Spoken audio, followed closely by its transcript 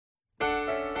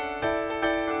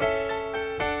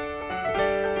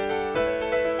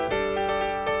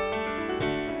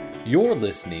You're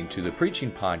listening to the preaching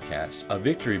podcast of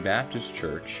Victory Baptist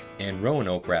Church in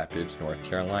Roanoke Rapids, North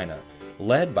Carolina,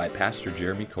 led by Pastor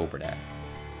Jeremy Coburnack.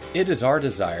 It is our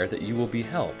desire that you will be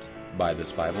helped by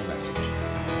this Bible message.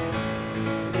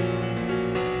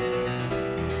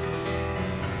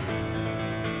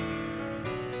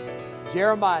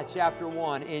 Jeremiah chapter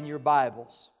 1 in your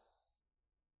Bibles.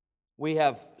 We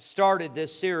have started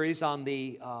this series on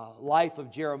the life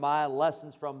of Jeremiah,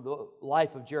 lessons from the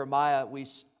life of Jeremiah. We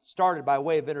started by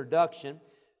way of introduction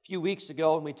a few weeks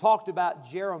ago, and we talked about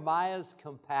Jeremiah's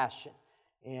compassion.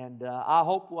 And I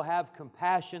hope we'll have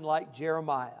compassion like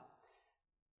Jeremiah.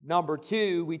 Number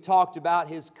two, we talked about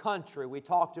his country. We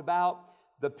talked about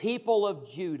the people of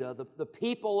Judah, the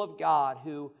people of God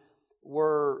who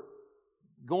were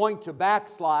going to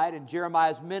backslide, and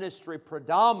Jeremiah's ministry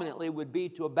predominantly would be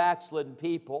to a backslidden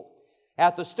people.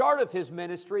 At the start of his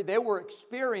ministry, they were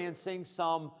experiencing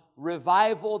some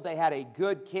revival. They had a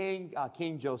good king,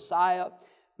 King Josiah.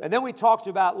 And then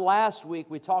last week,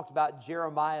 we talked about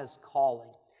Jeremiah's calling.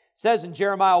 It says in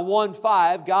Jeremiah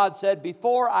 1:5, God said,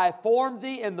 "Before I formed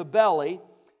thee in the belly,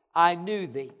 I knew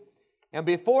thee. And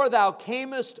before thou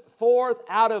camest forth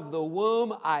out of the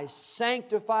womb, I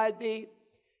sanctified thee,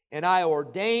 and I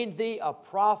ordained thee a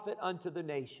prophet unto the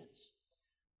nations."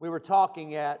 We were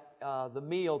talking at the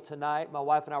meal tonight. My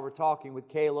wife and I were talking with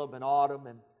Caleb and Autumn.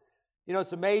 And, you know,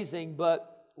 it's amazing,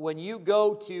 but when you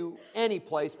go to any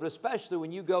place, but especially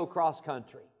when you go cross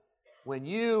country, when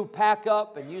you pack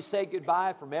up and you say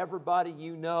goodbye from everybody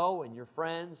you know and your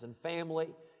friends and family,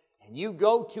 and you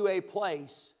go to a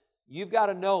place, you've got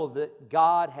to know that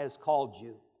God has called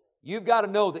you. You've got to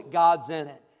know that God's in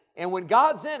it. And when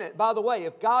God's in it, by the way,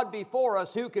 if God be for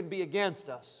us, who can be against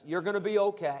us? You're going to be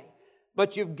okay.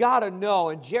 But you've got to know,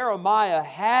 and Jeremiah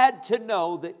had to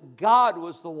know that God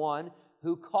was the one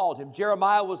who called him.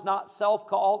 Jeremiah was not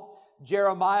self-called.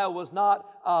 Jeremiah was not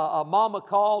a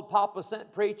mama-called,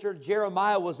 papa-sent preacher.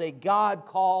 Jeremiah was a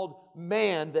God-called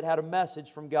man that had a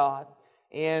message from God.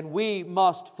 And we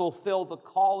must fulfill the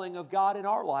calling of God in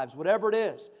our lives, whatever it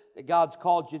is that God's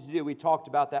called you to do. We talked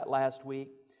about that last week.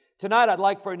 Tonight, I'd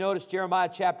like for you to notice Jeremiah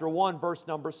chapter 1, verse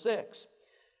number 6.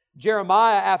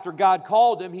 Jeremiah, after God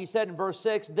called him, he said in verse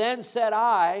 6, "Then said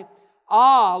I,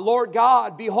 Lord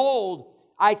God, behold,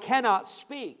 I cannot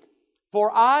speak,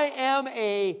 for I am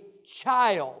a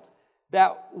child."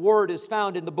 That word is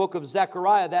found in the book of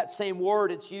Zechariah. That same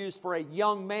word, it's used for a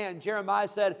young man. Jeremiah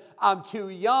said, "I'm too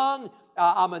young.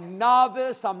 I'm a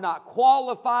novice. I'm not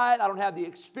qualified. I don't have the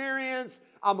experience.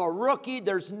 I'm a rookie.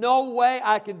 There's no way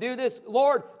I can do this.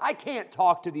 Lord, I can't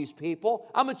talk to these people.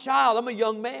 I'm a child. I'm a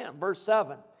young man." Verse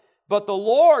 7. "But the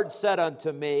Lord said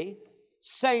unto me,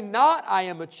 Say not, I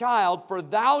am a child, for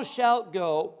thou shalt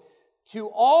go to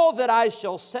all that I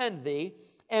shall send thee,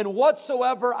 and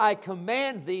whatsoever I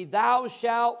command thee, thou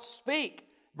shalt speak."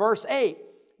 Verse 8.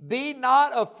 "Be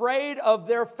not afraid of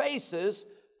their faces,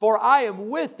 for I am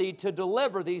with thee to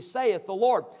deliver thee, saith the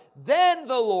Lord." Then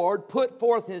the Lord put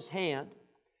forth his hand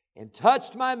and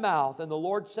touched my mouth, and the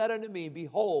Lord said unto me,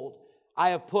 "Behold, I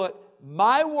have put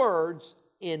my words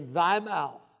in thy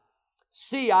mouth.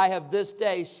 See, I have this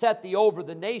day set thee over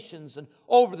the nations and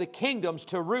over the kingdoms,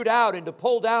 to root out and to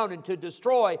pull down and to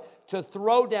destroy, to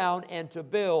throw down and to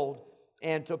build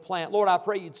and to plant." Lord, I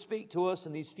pray you'd speak to us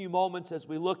in these few moments as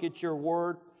we look at your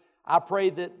word. I pray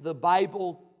that the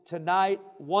Bible tonight,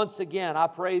 once again, I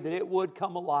pray that it would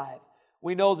come alive.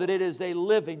 We know that it is a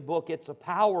living book. It's a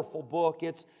powerful book.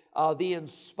 It's the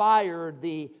inspired,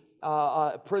 the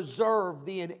preserved,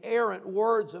 the inerrant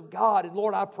words of God. And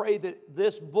Lord, I pray that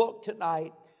this book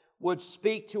tonight would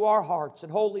speak to our hearts.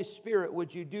 And Holy Spirit,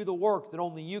 would you do the work that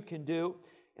only you can do?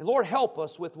 And Lord, help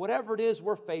us with whatever it is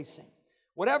we're facing,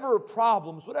 whatever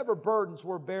problems, whatever burdens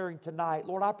we're bearing tonight.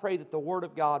 Lord, I pray that the Word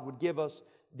of God would give us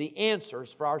the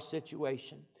answers for our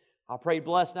situation. I pray,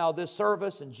 bless now this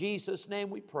service. In Jesus'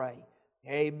 name we pray.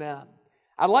 Amen.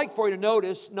 I'd like for you to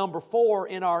notice number 4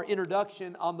 in our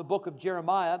introduction on the book of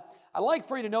Jeremiah. I'd like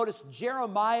for you to notice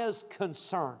Jeremiah's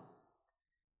concern.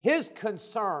 His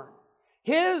concern.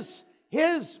 His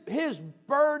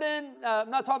burden. I'm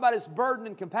not talking about his burden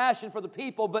and compassion for the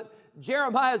people, but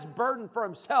Jeremiah's burden for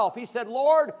himself. He said,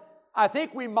 "Lord, I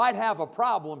think we might have a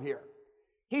problem here."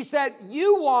 He said,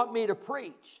 "You want me to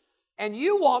preach, and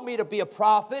you want me to be a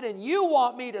prophet, and you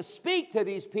want me to speak to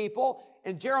these people."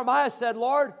 And Jeremiah said,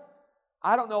 "Lord,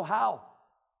 I don't know how.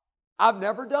 I've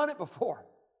never done it before.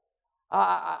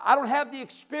 I don't have the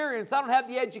experience. I don't have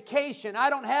the education. I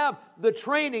don't have the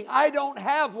training. I don't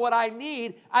have what I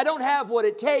need. I don't have what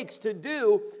it takes to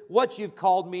do what you've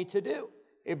called me to do."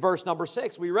 In verse number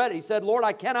 6, we read it. He said, "Lord,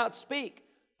 I cannot speak,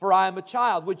 for I am a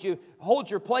child. Would you hold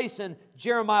your place in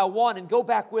Jeremiah 1 and go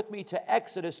back with me to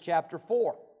Exodus chapter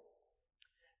 4.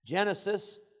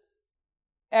 Genesis,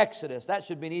 Exodus. That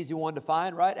should be an easy one to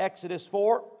find, right? Exodus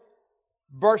 4,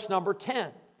 verse number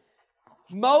 10.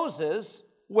 Moses,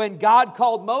 when God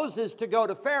called Moses to go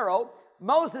to Pharaoh,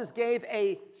 Moses gave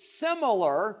a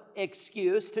similar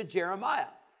excuse to Jeremiah.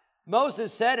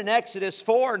 Moses said in Exodus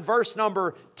 4 and verse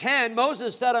number 10,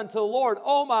 Moses said unto the Lord,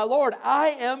 O my Lord, I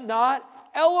am not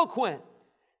eloquent,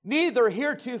 neither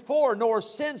heretofore nor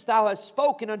since thou hast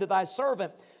spoken unto thy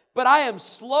servant, but I am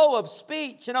slow of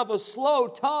speech and of a slow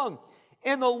tongue.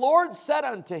 And the Lord said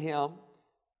unto him,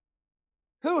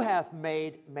 Who hath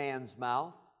made man's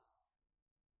mouth?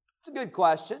 It's a good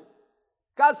question.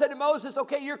 God said to Moses,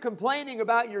 okay, you're complaining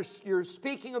about your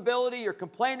speaking ability, you're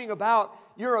complaining about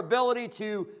your ability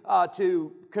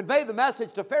to convey the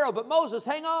message to Pharaoh, but Moses,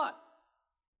 hang on.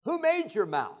 Who made your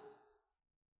mouth?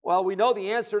 Well, we know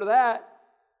the answer to that.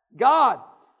 God.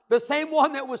 The same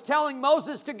one that was telling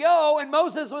Moses to go, and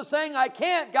Moses was saying, I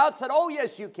can't. God said, oh,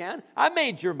 yes, you can. I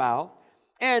made your mouth.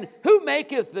 And who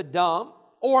maketh the dumb,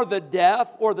 or the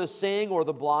deaf, or the seeing, or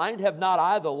the blind? Have not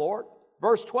I the Lord?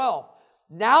 Verse 12.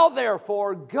 Now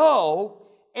therefore go,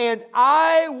 and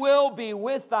I will be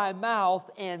with thy mouth,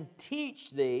 and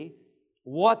teach thee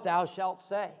what thou shalt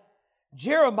say.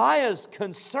 Jeremiah's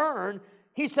concern,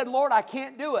 he said, Lord, I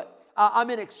can't do it. I'm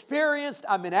inexperienced,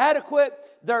 I'm inadequate.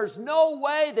 There's no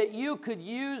way that you could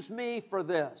use me for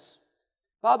this.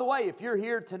 By the way, if you're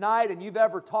here tonight and you've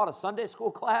ever taught a Sunday school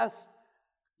class,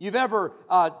 you've ever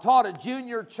taught a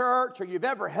junior church, or you've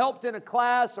ever helped in a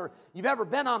class, or you've ever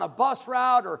been on a bus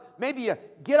route, or maybe you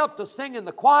get up to sing in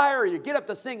the choir, or you get up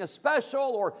to sing a special,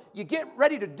 or you get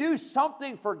ready to do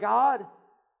something for God,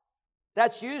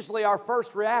 that's usually our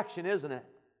first reaction, isn't it?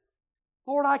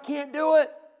 Lord, I can't do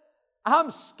it.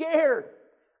 I'm scared.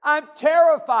 I'm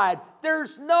terrified.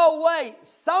 There's no way.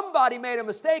 Somebody made a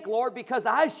mistake, Lord, because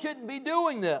I shouldn't be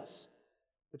doing this.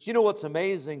 But you know what's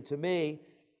amazing to me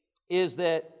is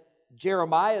that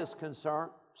Jeremiah's concern,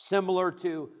 similar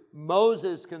to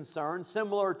Moses' concern,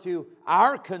 similar to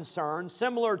our concern,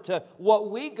 similar to what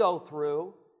we go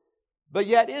through, but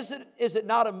yet is it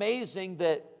not amazing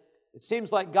that it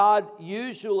seems like God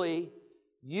usually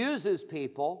uses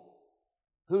people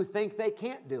who think they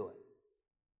can't do it?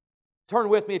 Turn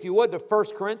with me, if you would, to 1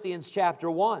 Corinthians chapter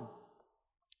 1.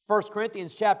 1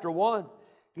 Corinthians chapter 1.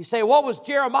 You say, what was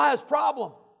Jeremiah's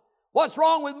problem? What's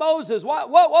wrong with Moses? What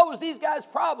was these guys'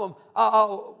 problem?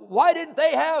 Why didn't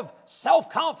they have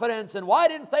self-confidence? And why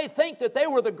didn't they think that they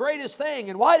were the greatest thing?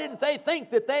 And why didn't they think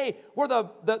that they were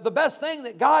the best thing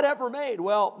that God ever made?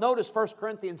 Well, notice 1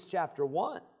 Corinthians chapter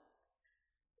 1. It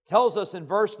tells us in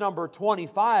verse number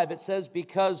 25, it says,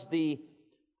 because the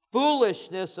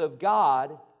foolishness of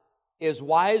God is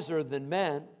wiser than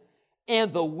men,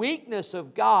 and the weakness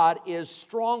of God is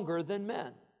stronger than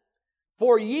men.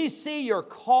 For ye see your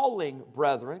calling,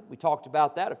 brethren. We talked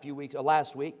about that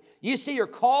last week. Ye see your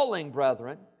calling,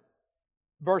 brethren.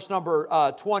 Verse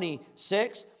number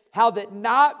 26. How that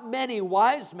not many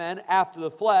wise men after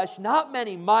the flesh, not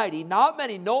many mighty, not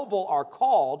many noble are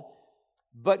called,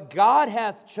 but God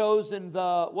hath chosen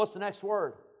what's the next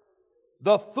word?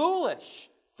 The foolish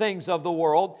things of the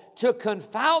world to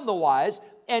confound the wise,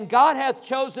 and God hath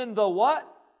chosen the what?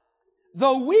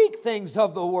 The weak things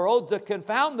of the world to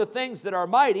confound the things that are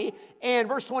mighty. And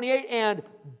verse 28, and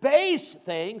base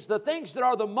things, the things that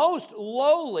are the most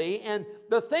lowly, and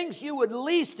the things you would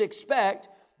least expect,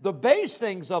 the base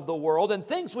things of the world, and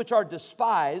things which are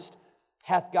despised,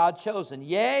 hath God chosen.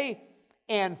 Yea,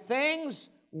 and things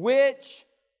which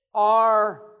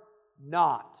are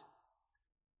not.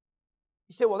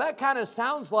 You say, well, that kind of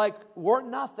sounds like we're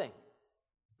nothing.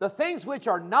 The things which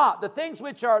are not, the things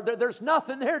which are, there's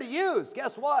nothing there to use.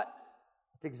 Guess what?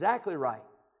 That's exactly right.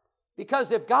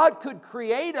 Because if God could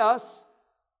create us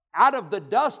out of the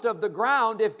dust of the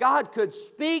ground, if God could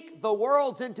speak the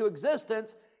worlds into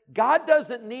existence, God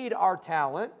doesn't need our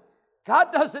talent.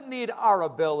 God doesn't need our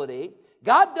ability.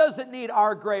 God doesn't need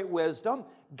our great wisdom.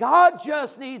 God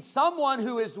just needs someone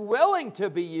who is willing to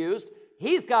be used.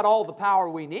 He's got all the power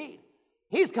we need.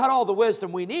 He's got all the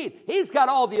wisdom we need. He's got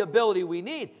all the ability we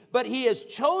need. But He has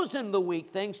chosen the weak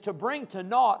things to bring to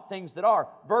naught things that are.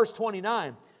 Verse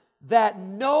 29, that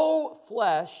no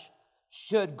flesh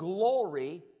should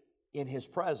glory in His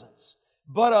presence.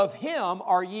 But of Him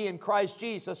are ye in Christ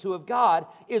Jesus, who of God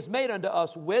is made unto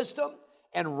us wisdom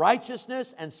and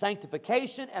righteousness and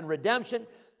sanctification and redemption,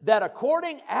 that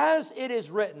according as it is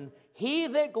written, He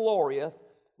that glorieth,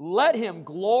 let him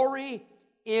glory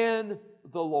in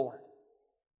the Lord.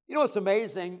 You know, it's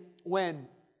amazing when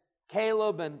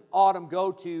Caleb and Autumn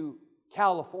go to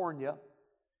California.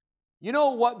 You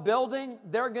know what building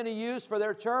they're going to use for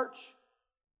their church?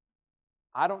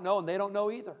 I don't know, and they don't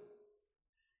know either.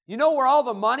 You know where all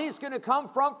the money is going to come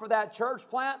from for that church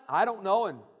plant? I don't know,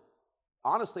 and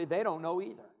honestly, they don't know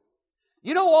either.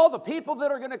 You know all the people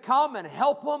that are going to come and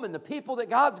help them and the people that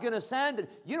God's going to send, and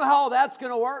you know how all that's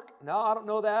going to work? No, I don't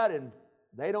know that, and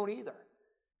they don't either.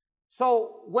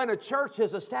 So when a church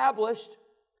is established,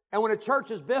 and when a church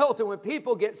is built, and when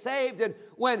people get saved, and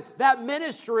when that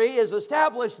ministry is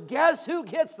established, guess who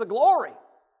gets the glory?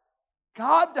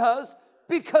 God does,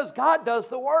 because God does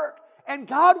the work. And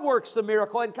God works the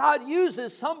miracle, and God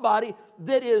uses somebody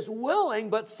that is willing,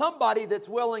 but somebody that's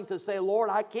willing to say, Lord,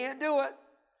 I can't do it,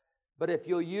 but if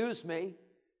you'll use me,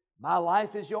 my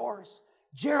life is yours.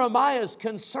 Jeremiah's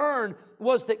concern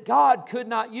was that God could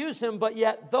not use him, but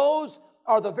yet those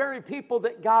are the very people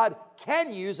that God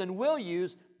can use and will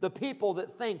use, the people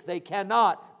that think they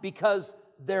cannot because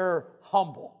they're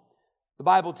humble. The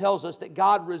Bible tells us that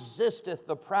God resisteth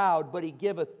the proud, but He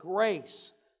giveth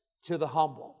grace to the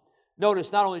humble.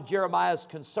 Notice not only Jeremiah's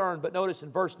concern, but notice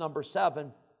in verse number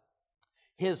 7,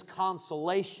 his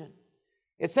consolation.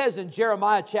 It says in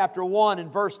Jeremiah chapter 1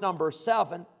 and verse number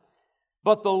 7,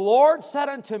 But the Lord said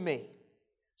unto me,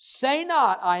 Say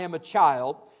not, I am a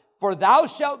child, for thou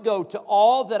shalt go to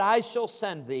all that I shall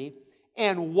send thee,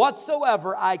 and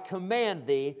whatsoever I command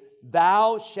thee,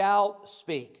 thou shalt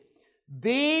speak.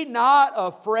 Be not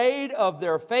afraid of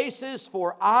their faces,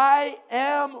 for I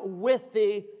am with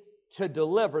thee to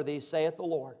deliver thee, saith the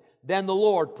Lord. Then the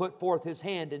Lord put forth His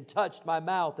hand and touched my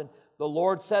mouth, and the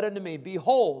Lord said unto me,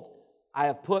 Behold, I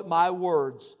have put my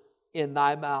words in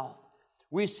thy mouth.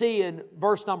 We see in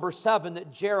verse number 7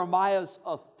 that Jeremiah's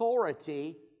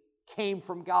authority came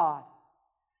from God.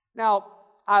 Now,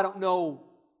 I don't know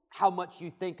how much you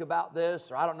think about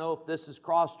this, or I don't know if this has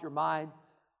crossed your mind,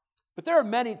 but there are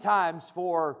many times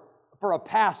for a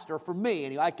pastor, for me,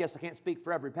 and I guess I can't speak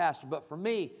for every pastor, but for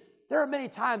me, there are many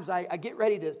times I get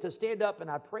ready to stand up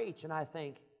and I preach and I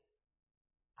think,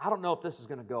 I don't know if this is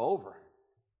going to go over.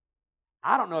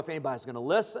 I don't know if anybody's going to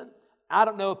listen. I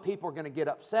don't know if people are going to get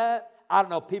upset. I don't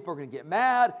know if people are going to get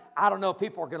mad. I don't know if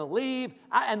people are going to leave.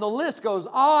 And the list goes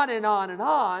on and on and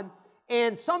on.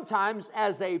 And sometimes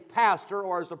as a pastor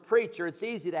or as a preacher, it's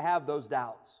easy to have those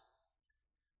doubts.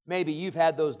 Maybe you've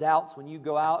had those doubts when you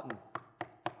go out and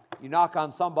you knock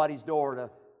on somebody's door to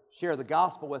share the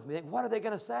gospel with me. What are they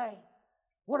going to say?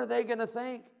 What are they going to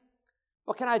think?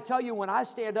 Well, can I tell you, when I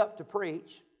stand up to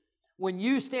preach, when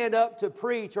you stand up to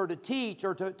preach or to teach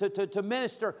or to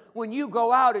minister, when you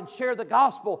go out and share the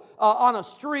gospel on a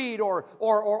street or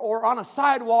on a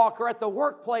sidewalk or at the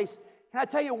workplace, can I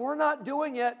tell you, we're not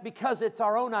doing it because it's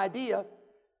our own idea.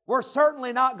 We're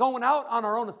certainly not going out on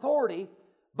our own authority,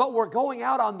 but we're going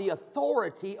out on the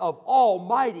authority of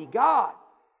Almighty God.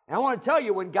 And I want to tell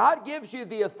you, when God gives you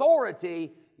the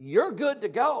authority, you're good to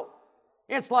go.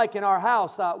 It's like in our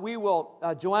house,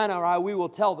 Joanna or I, we will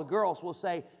tell the girls, we'll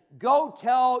say, go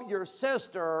tell your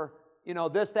sister,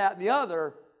 this, that, and the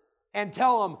other, and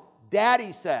tell them,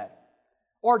 Daddy said.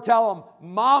 Or tell them,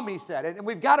 Mommy said. And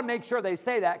we've got to make sure they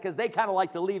say that because they kind of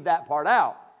like to leave that part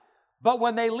out. But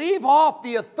when they leave off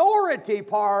the authority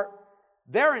part,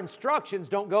 their instructions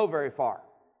don't go very far.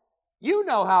 You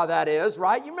know how that is,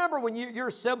 right? You remember when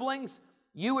your siblings,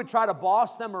 you would try to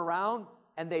boss them around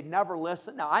and they'd never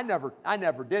listen? Now, I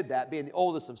never did that, being the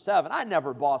oldest of 7. I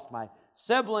never bossed my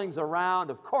siblings around.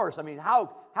 Of course,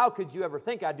 how could you ever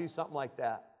think I'd do something like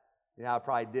that? Yeah, I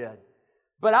probably did.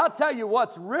 But I'll tell you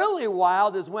what's really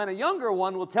wild is when a younger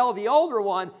one will tell the older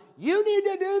one, you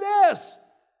need to do this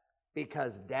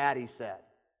because Daddy said,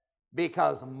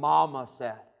 because Mama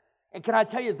said. And can I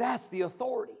tell you, that's the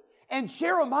authority. And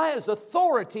Jeremiah's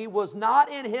authority was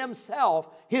not in himself.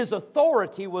 His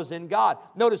authority was in God.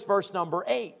 Notice verse number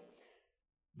 8.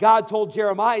 God told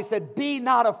Jeremiah, He said, Be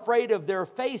not afraid of their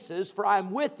faces, for I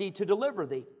am with thee to deliver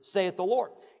thee, saith the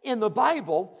Lord. In the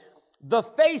Bible, the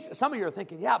face, some of you are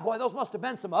thinking, yeah, boy, those must have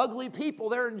been some ugly people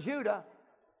there in Judah.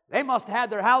 They must have had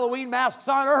their Halloween masks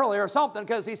on early or something,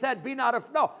 because He said, be not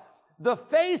afraid. No, the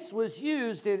face was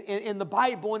used in the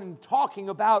Bible and in talking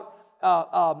about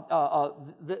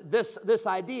this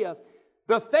idea.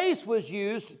 The face was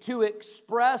used to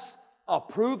express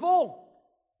approval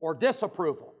or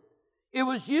disapproval. It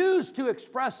was used to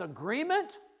express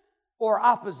agreement or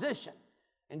opposition.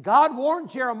 And God warned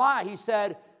Jeremiah, He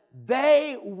said,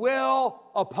 they will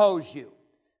oppose you.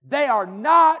 They are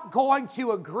not going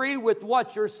to agree with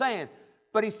what you're saying.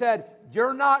 But He said,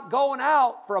 you're not going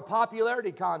out for a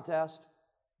popularity contest.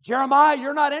 Jeremiah,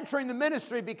 you're not entering the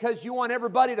ministry because you want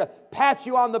everybody to pat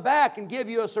you on the back and give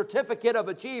you a certificate of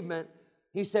achievement.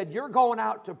 He said, you're going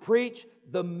out to preach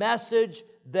the message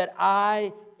that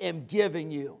I am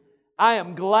giving you. I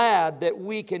am glad that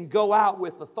we can go out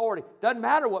with authority. Doesn't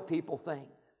matter what people think.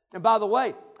 And by the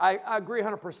way, I agree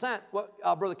 100%. What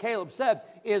Brother Caleb said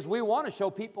is we want to show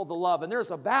people the love. And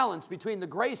there's a balance between the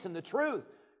grace and the truth.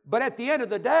 But at the end of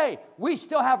the day, we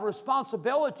still have a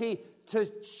responsibility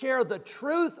to share the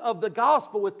truth of the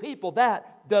gospel with people.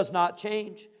 That does not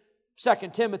change.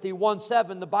 2 Timothy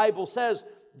 1:7, the Bible says,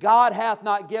 God hath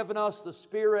not given us the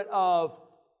spirit of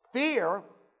fear,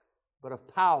 but of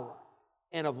power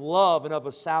and of love and of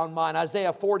a sound mind.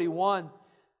 Isaiah 41,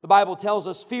 the Bible tells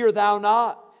us, fear thou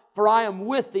not, for I am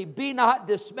with thee. Be not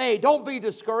dismayed. Don't be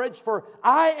discouraged, for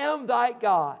I am thy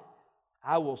God.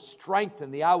 I will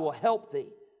strengthen thee. I will help thee.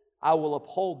 I will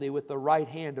uphold thee with the right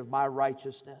hand of my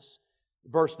righteousness.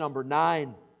 Verse number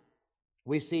 9,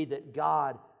 we see that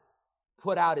God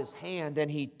put out His hand and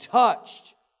He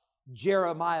touched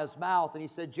Jeremiah's mouth. And He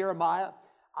said, Jeremiah,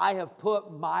 I have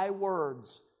put my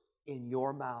words in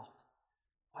your mouth.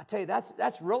 I tell you,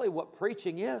 that's really what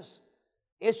preaching is.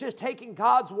 It's just taking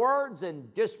God's words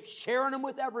and just sharing them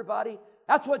with everybody.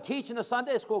 That's what teaching a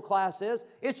Sunday school class is.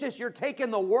 It's just you're taking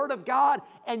the Word of God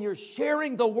and you're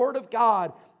sharing the Word of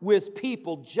God with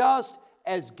people just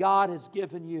as God has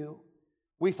given you.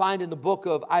 We find in the book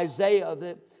of Isaiah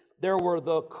that there were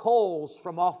the coals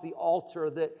from off the altar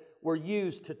that were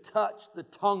used to touch the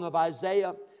tongue of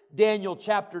Isaiah. Daniel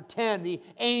chapter 10, the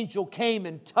angel came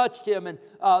and touched him, and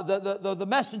the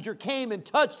messenger came and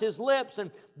touched his lips, and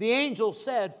the angel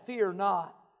said, fear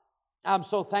not. I'm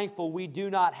so thankful we do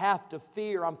not have to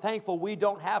fear. I'm thankful we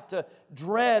don't have to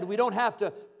dread. We don't have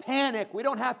to panic. We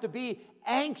don't have to be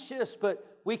anxious, but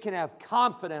we can have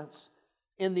confidence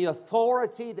in the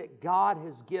authority that God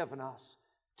has given us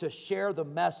to share the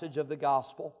message of the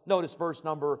gospel. Notice verse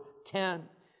number 10.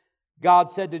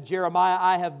 God said to Jeremiah,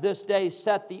 I have this day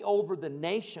set thee over the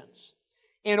nations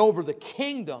and over the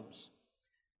kingdoms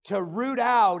to root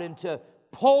out and to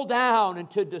pull down and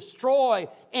to destroy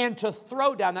and to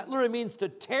throw down. That literally means to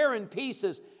tear in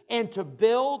pieces and to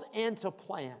build and to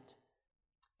plant.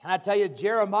 Can I tell you,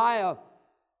 Jeremiah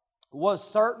was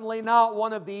certainly not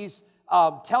one of these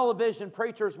television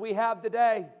preachers we have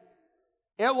today.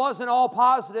 It wasn't all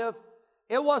positive.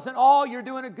 It wasn't all you're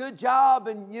doing a good job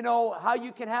and, you know, how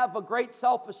you can have a great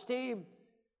self-esteem.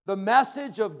 The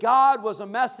message of God was a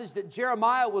message that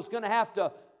Jeremiah was going to have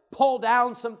to pull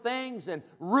down some things and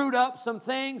root up some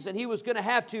things, and he was going to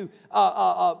have to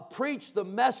preach the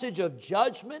message of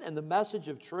judgment and the message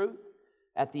of truth.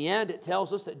 At the end, it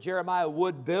tells us that Jeremiah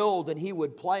would build and he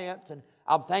would plant, and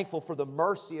I'm thankful for the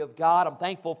mercy of God. I'm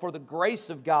thankful for the grace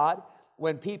of God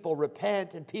when people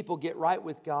repent and people get right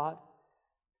with God.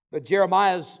 But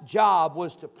Jeremiah's job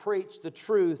was to preach the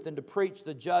truth and to preach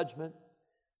the judgment.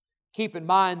 Keep in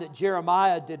mind that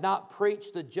Jeremiah did not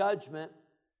preach the judgment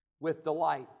with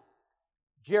delight.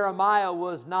 Jeremiah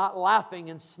was not laughing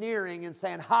and sneering and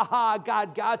saying, ha ha,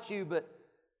 God got you. But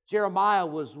Jeremiah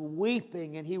was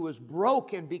weeping and he was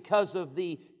broken because of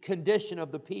the condition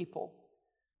of the people.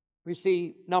 We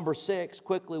see number 6,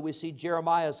 quickly, we see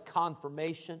Jeremiah's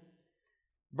confirmation.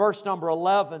 Verse number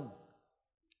 11,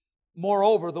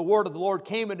 moreover, the word of the Lord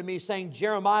came unto me, saying,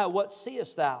 Jeremiah, what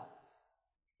seest thou?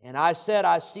 And I said,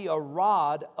 I see a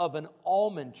rod of an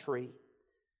almond tree.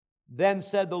 Then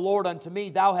said the Lord unto me,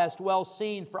 thou hast well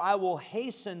seen, for I will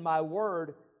hasten my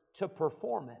word to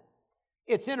perform it.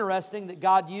 It's interesting that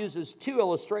God uses 2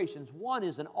 illustrations. One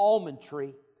is an almond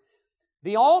tree.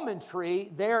 The almond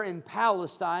tree there in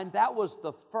Palestine, that was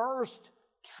the first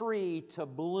tree to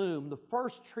bloom, the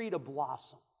first tree to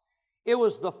blossom. It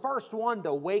was the first one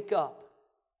to wake up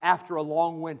after a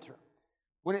long winter.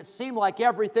 When it seemed like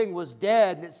everything was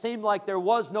dead and it seemed like there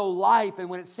was no life and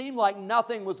when it seemed like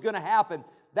nothing was going to happen,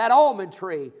 that almond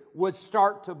tree would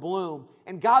start to bloom.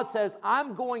 And God says,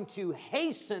 I'm going to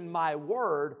hasten my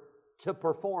word to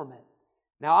perform it.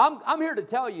 Now, I'm here to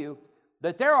tell you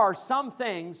that there are some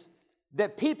things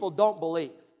that people don't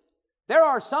believe. There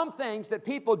are some things that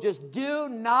people just do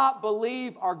not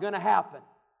believe are going to happen.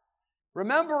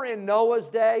 Remember in Noah's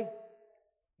day,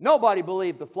 nobody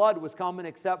believed the flood was coming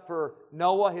except for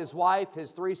Noah, his wife,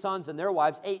 his 3 sons, and their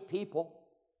wives, 8 people.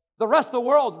 The rest of the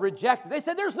world rejected. They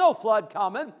said, there's no flood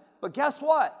coming. But guess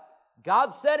what?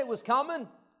 God said it was coming,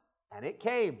 and it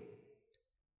came.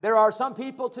 There are some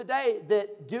people today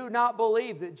that do not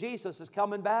believe that Jesus is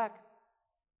coming back.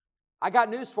 I got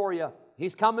news for you.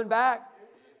 He's coming back.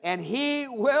 And He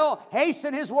will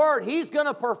hasten His word. He's going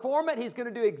to perform it. He's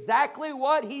going to do exactly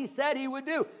what He said He would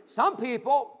do. Some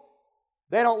people,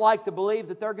 they don't like to believe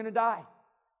that they're going to die.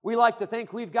 We like to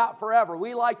think we've got forever.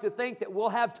 We like to think that we'll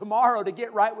have tomorrow to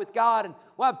get right with God, and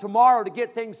we'll have tomorrow to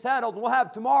get things settled, and we'll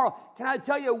have tomorrow. Can I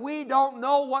tell you, we don't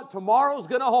know what tomorrow's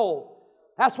going to hold.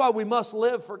 That's why we must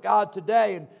live for God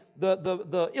today. And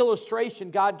the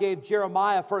illustration God gave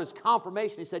Jeremiah for his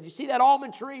confirmation, he said, you see that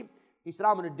almond tree? He said,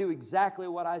 I'm going to do exactly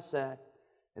what I said.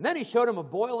 And then he showed him a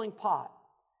boiling pot.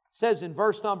 It says in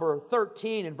verse number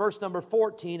 13 and verse number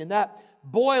 14, and that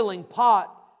boiling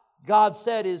pot, God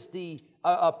said, is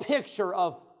a picture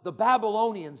of the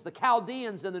Babylonians, the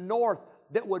Chaldeans in the north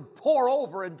that would pour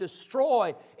over and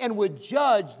destroy and would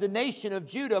judge the nation of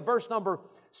Judah. Verse number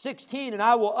 16, and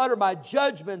I will utter my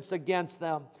judgments against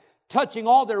them, touching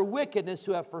all their wickedness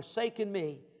who have forsaken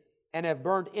me and have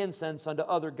burned incense unto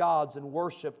other gods and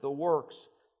worshiped the works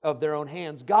of their own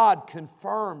hands. God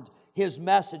confirmed His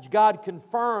message. God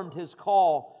confirmed His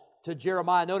call to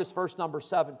Jeremiah. Notice verse number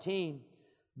 17.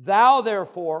 Thou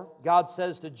therefore, God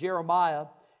says to Jeremiah,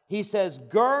 He says,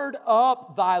 gird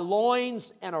up thy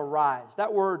loins and arise.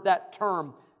 That word, that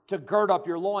term, to gird up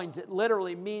your loins, it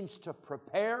literally means to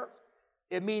prepare.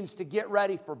 It means to get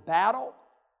ready for battle.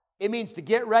 It means to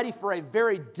get ready for a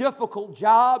very difficult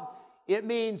job. It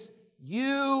means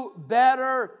you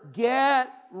better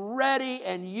get ready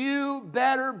and you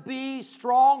better be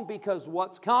strong, because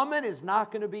what's coming is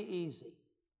not going to be easy.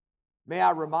 May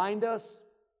I remind us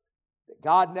that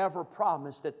God never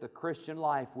promised that the Christian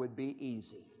life would be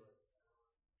easy.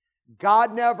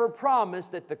 God never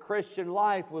promised that the Christian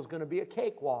life was going to be a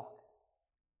cakewalk.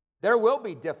 There will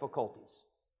be difficulties.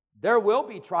 There will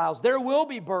be trials. There will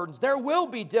be burdens. There will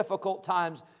be difficult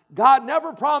times. God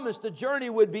never promised the journey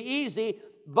would be easy,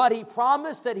 but He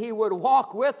promised that He would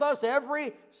walk with us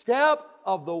every step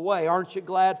of the way. Aren't you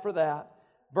glad for that?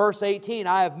 Verse 18,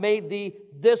 I have made thee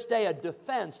this day a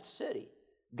defensed city.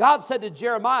 God said to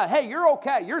Jeremiah, hey, you're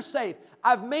okay, you're safe.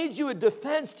 I've made you a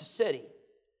defensed city,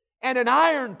 and an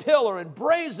iron pillar and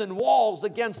brazen walls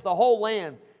against the whole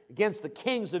land, against the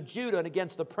kings of Judah and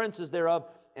against the princes thereof,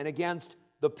 and against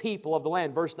the people of the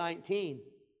land. Verse 19.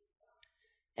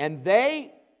 And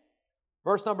they,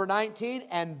 verse number 19,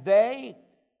 and they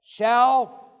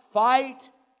shall fight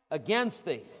against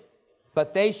thee,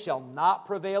 but they shall not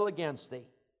prevail against thee.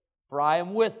 For I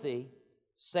am with thee,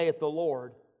 saith the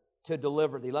Lord, to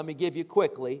deliver thee. Let me give you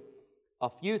quickly a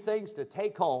few things to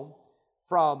take home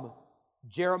from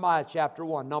Jeremiah chapter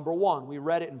 1. Number 1, we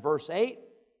read it in verse 8.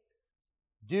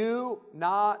 Do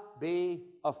not be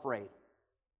afraid.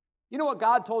 You know what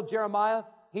God told Jeremiah?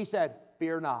 He said,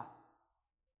 fear not.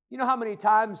 You know how many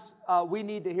times we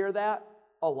need to hear that?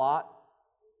 A lot.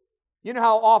 You know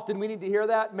how often we need to hear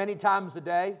that? Many times a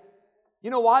day. You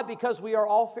know why? Because we are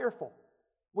all fearful.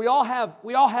 We all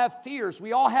have fears.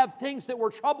 We all have things that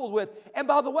we're troubled with. And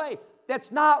by the way,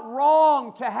 that's not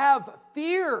wrong to have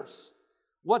fears.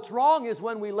 What's wrong is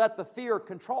when we let the fear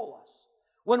control us.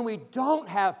 When we don't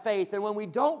have faith and when we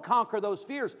don't conquer those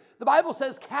fears. The Bible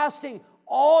says, casting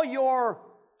all your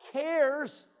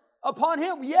cares upon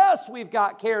Him. Yes, we've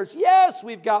got cares. Yes,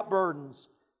 we've got burdens.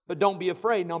 But don't be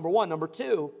afraid, number 1. Number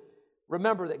 2,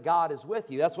 remember that God is with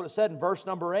you. That's what it said in verse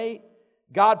number 8.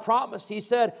 God promised. He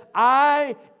said,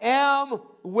 I am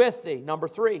with thee. Number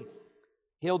 3,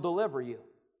 He'll deliver you.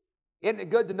 Isn't it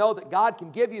good to know that God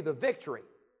can give you the victory?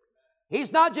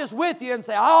 He's not just with you and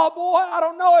say, oh boy, I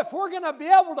don't know if we're going to be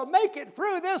able to make it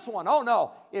through this one. Oh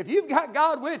no, if you've got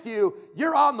God with you,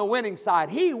 you're on the winning side.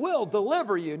 He will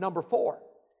deliver you. Number 4,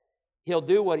 He'll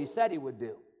do what He said He would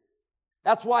do.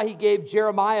 That's why He gave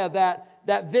Jeremiah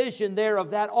that vision there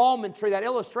of that almond tree, that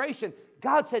illustration.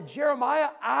 God said, Jeremiah,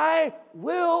 I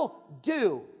will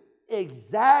do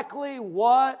exactly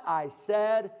what I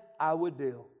said I would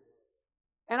do.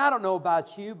 And I don't know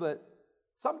about you, but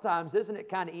sometimes isn't it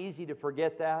kind of easy to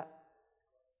forget that?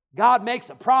 God makes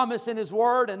a promise in His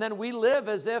Word, and then we live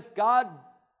as if God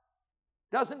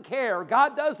doesn't care, or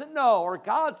God doesn't know, or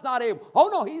God's not able. Oh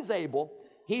no, He's able.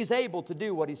 He's able to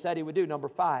do what He said He would do. Number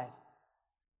 5,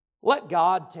 let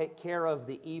God take care of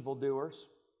the evildoers.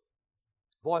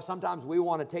 Boy, sometimes we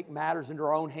want to take matters into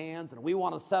our own hands and we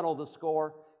want to settle the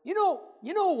score. You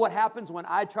know what happens when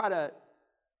I try to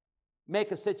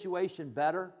make a situation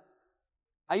better?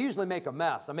 I usually make a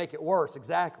mess. I make it worse,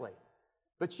 exactly.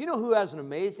 But you know who has an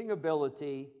amazing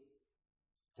ability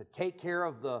to take care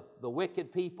of the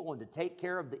wicked people and to take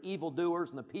care of the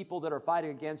evildoers and the people that are fighting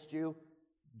against you?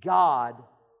 God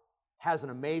has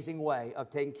an amazing way of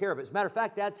taking care of it. As a matter of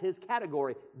fact, that's His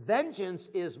category. Vengeance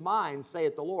is mine,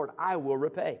 saith the Lord. I will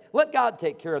repay. Let God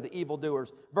take care of the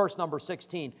evildoers. Verse number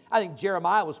 16. I think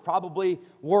Jeremiah was probably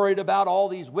worried about all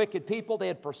these wicked people. They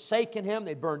had forsaken Him.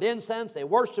 They burned incense. They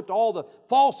worshiped all the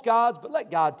false gods. But let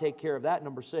God take care of that.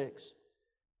 Number 6.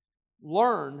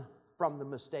 learn from the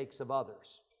mistakes of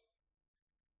others.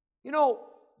 You know,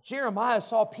 Jeremiah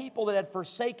saw people that had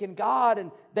forsaken God,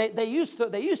 and they used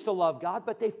to love God,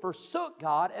 but they forsook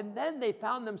God, and then they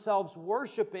found themselves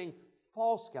worshiping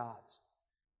false gods.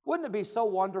 Wouldn't it be so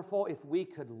wonderful if we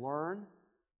could learn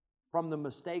from the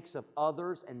mistakes of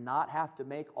others and not have to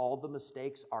make all the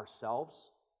mistakes ourselves?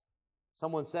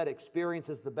 Someone said experience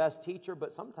is the best teacher,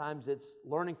 but sometimes it's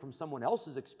learning from someone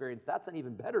else's experience. That's an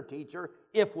even better teacher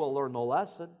if we'll learn the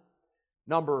lesson.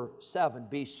 Number 7,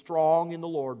 be strong in the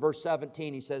Lord. Verse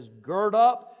 17, he says, gird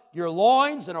up your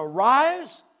loins and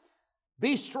arise.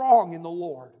 Be strong in the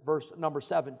Lord. Verse number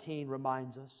 17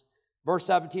 reminds us. Verse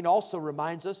 17 also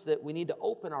reminds us that we need to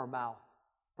open our mouth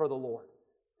for the Lord.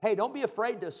 Hey, don't be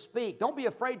afraid to speak. Don't be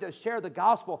afraid to share the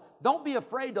gospel. Don't be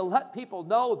afraid to let people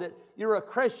know that you're a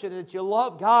Christian and that you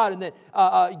love God and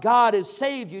that God has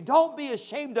saved you. Don't be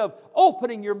ashamed of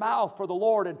opening your mouth for the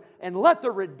Lord, and let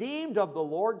the redeemed of the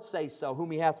Lord say so,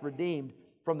 whom He hath redeemed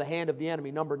from the hand of the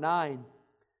enemy. Number 9,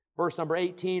 verse number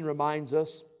 18 reminds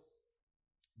us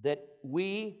that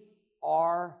we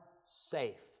are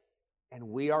safe and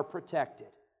we are protected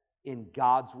in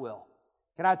God's will.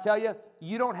 Can I tell you,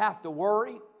 you don't have to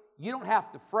worry. You don't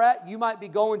have to fret. You might be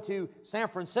going to San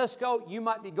Francisco. You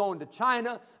might be going to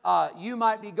China. You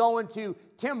might be going to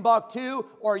Timbuktu,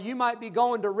 or you might be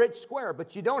going to Rich Square.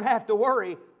 But you don't have to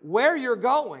worry where you're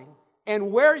going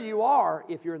and where you are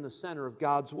if you're in the center of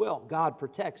God's will. God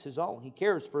protects His own. He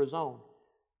cares for His own.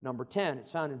 Number 10,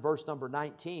 it's found in verse number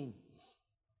 19.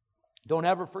 Don't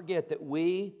ever forget that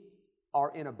we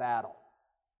are in a battle.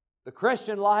 The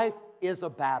Christian life is a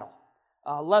battle.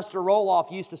 Lester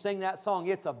Roloff used to sing that song,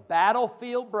 it's a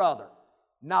battlefield, brother,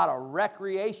 not a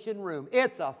recreation room.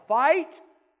 It's a fight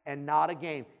and not a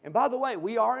game. And by the way,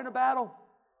 we are in a battle.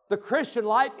 The Christian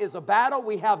life is a battle.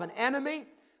 We have an enemy.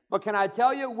 But can I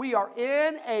tell you, we are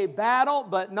in a battle,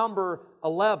 but number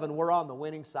 11, we're on the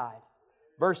winning side.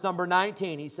 Verse number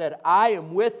 19, he said, I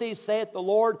am with thee, saith the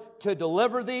Lord, to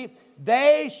deliver thee.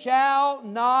 They shall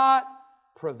not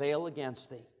prevail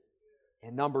against thee.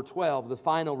 And number 12, the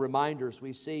final reminders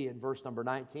we see in verse number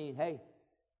 19. Hey,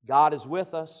 God is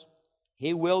with us.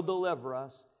 He will deliver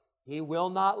us. He will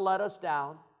not let us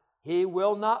down. He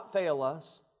will not fail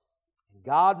us. And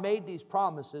God made these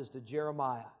promises to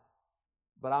Jeremiah.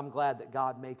 But I'm glad that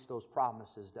God makes those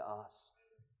promises to us.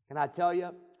 Can I tell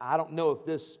you, I don't know if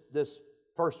this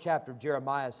first chapter of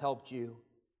Jeremiah has helped you,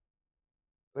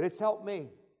 but it's helped me.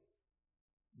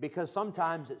 Because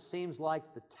sometimes it seems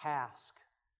like the task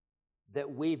that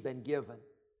we've been given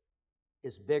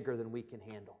is bigger than we can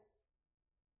handle.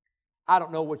 I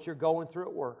don't know what you're going through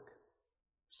at work.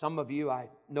 Some of you I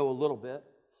know a little bit.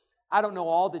 I don't know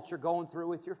all that you're going through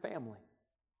with your family.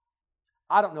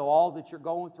 I don't know all that you're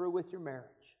going through with your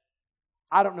marriage.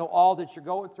 I don't know all that you're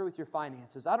going through with your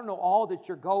finances. I don't know all that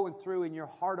you're going through in your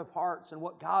heart of hearts and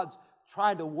what God's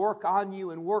trying to work on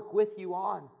you and work with you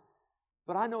on.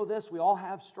 But I know this, we all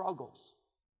have struggles.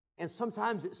 And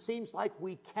sometimes it seems like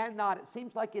we cannot. It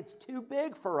seems like it's too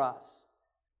big for us.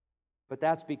 But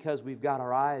that's because we've got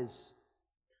our eyes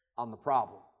on the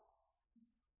problem.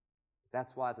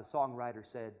 That's why the songwriter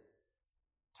said,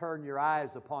 turn your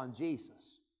eyes upon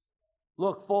Jesus.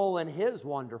 Look full in His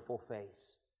wonderful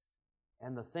face,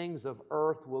 and the things of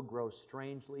earth will grow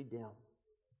strangely dim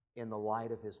in the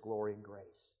light of His glory and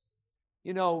grace.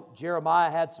 You know,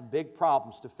 Jeremiah had some big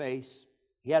problems to face.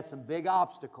 He had some big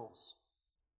obstacles.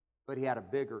 But he had a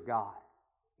bigger God.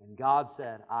 And God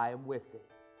said, I am with thee,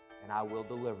 and I will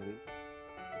deliver thee.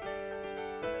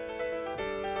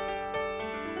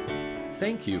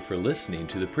 Thank you for listening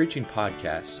to the preaching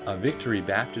podcast of Victory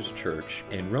Baptist Church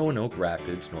in Roanoke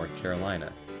Rapids, North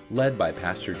Carolina, led by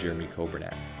Pastor Jeremy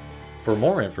Coburnack. For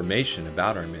more information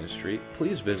about our ministry,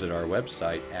 please visit our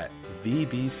website at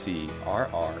vbcrr.org.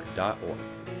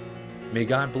 May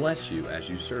God bless you as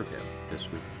you serve Him this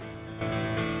week.